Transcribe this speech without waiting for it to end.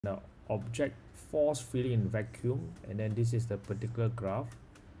the object falls freely in vacuum, and then this is the particular graph.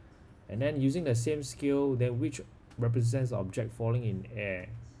 And then using the same scale, then which represents the object falling in air.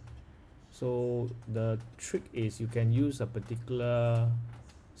 So the trick is you can use a particular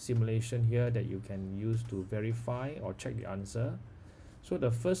simulation here that you can use to verify or check the answer. So the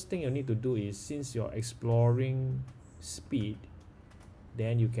first thing you need to do is, since you're exploring speed,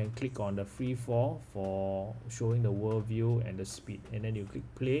 then you can click on the free fall for showing the world view and the speed, and then you click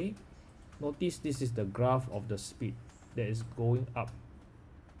play. Notice this is the graph of the speed that is going up.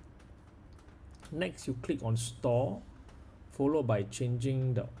 Next, you click on store, followed by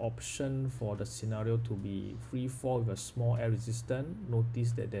changing the option for the scenario to be free fall with a small air resistance.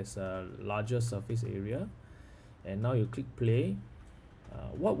 Notice that there's a larger surface area, and now you click play.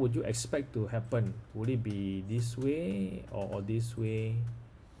 What would you expect to happen? Would it be this way or this way,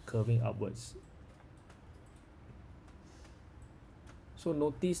 curving upwards? So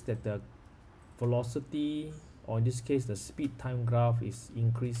notice that the velocity, or in this case the speed time graph, is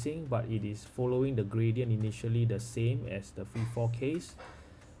increasing, but it is following the gradient initially the same as the free fall case.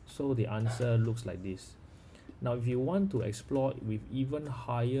 So the answer looks like this. Now if you want to explore with even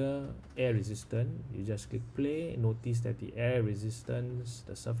higher air resistance, you just click play. Notice that the air resistance,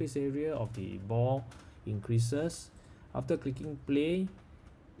 the surface area of the ball, increases. After clicking play,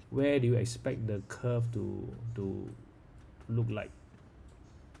 where do you expect the curve to look like?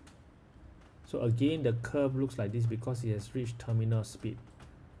 So again, the curve looks like this because it has reached terminal speed.